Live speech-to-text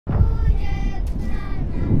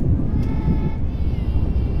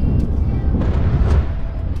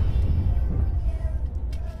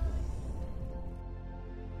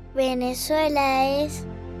Venezuela es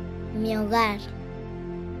mi hogar.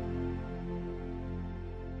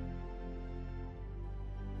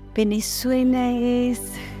 Venezuela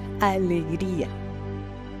es alegría.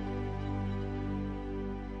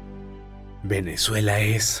 Venezuela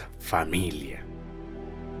es familia.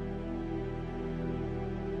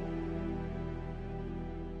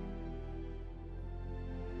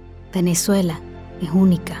 Venezuela es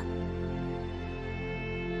única.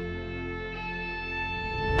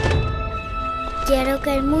 Quiero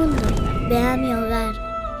que el mundo vea mi hogar,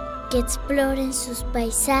 que exploren sus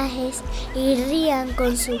paisajes y rían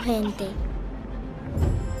con su gente.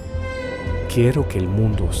 Quiero que el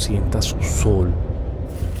mundo sienta su sol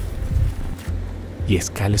y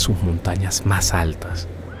escale sus montañas más altas.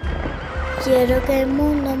 Quiero que el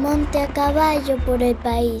mundo monte a caballo por el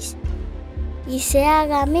país y se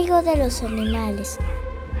haga amigo de los animales.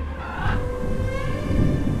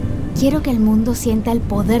 Quiero que el mundo sienta el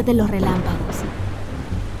poder de los relámpagos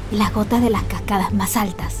y las gotas de las cascadas más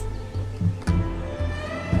altas.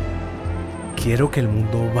 Quiero que el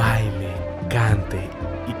mundo baile, cante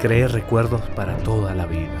y cree recuerdos para toda la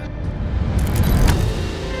vida.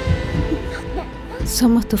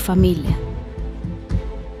 Somos tu familia.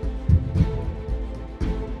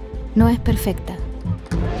 No es perfecta,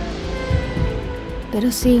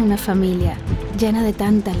 pero sí una familia llena de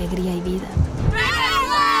tanta alegría y vida.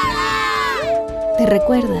 ¿Te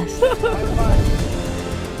recuerdas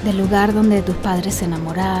del lugar donde tus padres se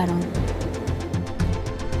enamoraron?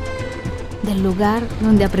 Del lugar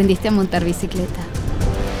donde aprendiste a montar bicicleta.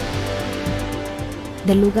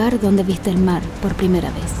 Del lugar donde viste el mar por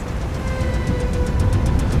primera vez.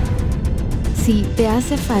 Si te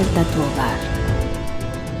hace falta tu hogar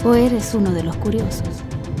o eres uno de los curiosos,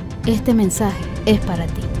 este mensaje es para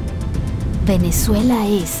ti. Venezuela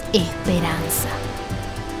es esperanza.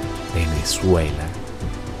 Venezuela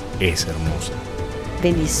es hermosa.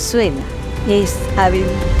 Venezuela es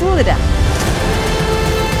aventura.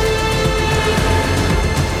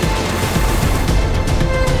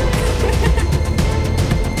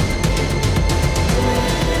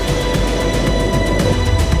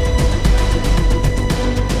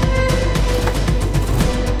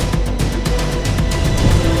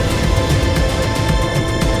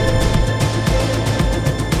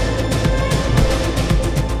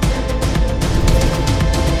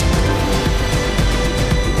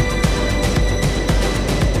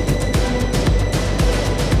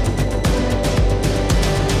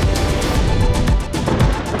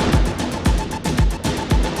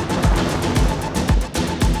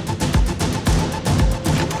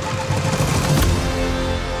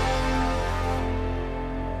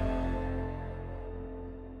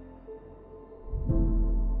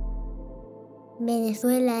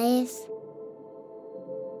 Venezuela es...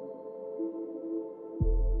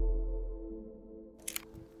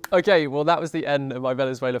 Okay, well that was the end of my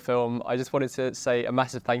Venezuela film. I just wanted to say a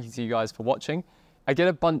massive thank you to you guys for watching. I get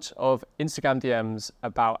a bunch of Instagram DMs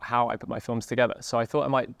about how I put my films together, so I thought I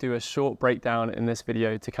might do a short breakdown in this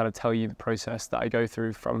video to kind of tell you the process that I go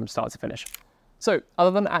through from start to finish. So,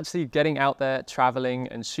 other than actually getting out there, traveling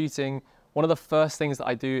and shooting, one of the first things that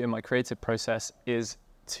I do in my creative process is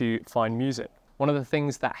to find music. One of the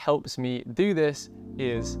things that helps me do this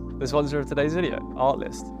is the sponsor of today's video,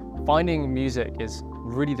 Artlist. Finding music is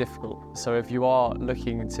really difficult, so if you are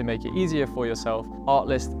looking to make it easier for yourself,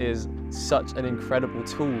 Artlist is such an incredible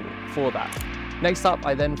tool for that. Next up,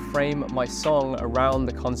 I then frame my song around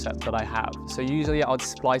the concept that I have. So usually I'd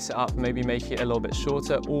splice it up, maybe make it a little bit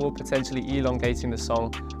shorter, or potentially elongating the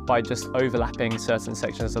song by just overlapping certain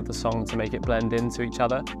sections of the song to make it blend into each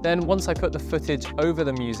other. Then once I put the footage over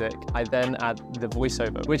the music, I then add the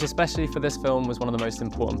voiceover, which especially for this film was one of the most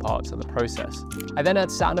important parts of the process. I then add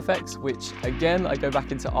sound effects, which again, I go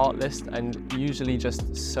back into Artlist and usually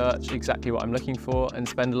just search exactly what I'm looking for and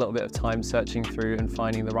spend a little bit of time searching through and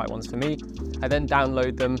finding the right ones for me. I then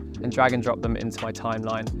download them and drag and drop them into my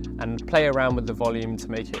timeline and play around with the volume to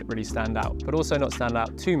make it really stand out, but also not stand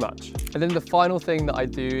out too much. And then the final thing that I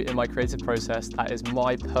do in my creative process, that is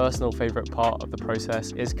my personal favorite part of the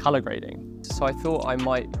process, is color grading. So I thought I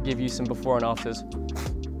might give you some before and afters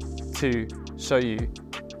to show you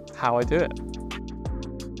how I do it.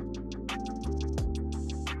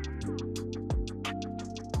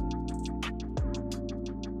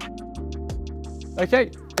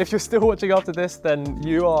 Okay, if you're still watching after this, then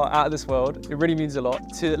you are out of this world. It really means a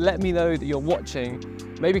lot. To let me know that you're watching,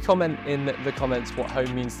 maybe comment in the comments what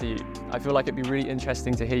home means to you. I feel like it'd be really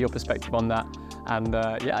interesting to hear your perspective on that. And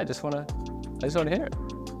yeah, I just wanna hear it.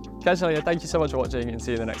 Catch you later. Thank you so much for watching and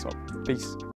see you in the next one. Peace.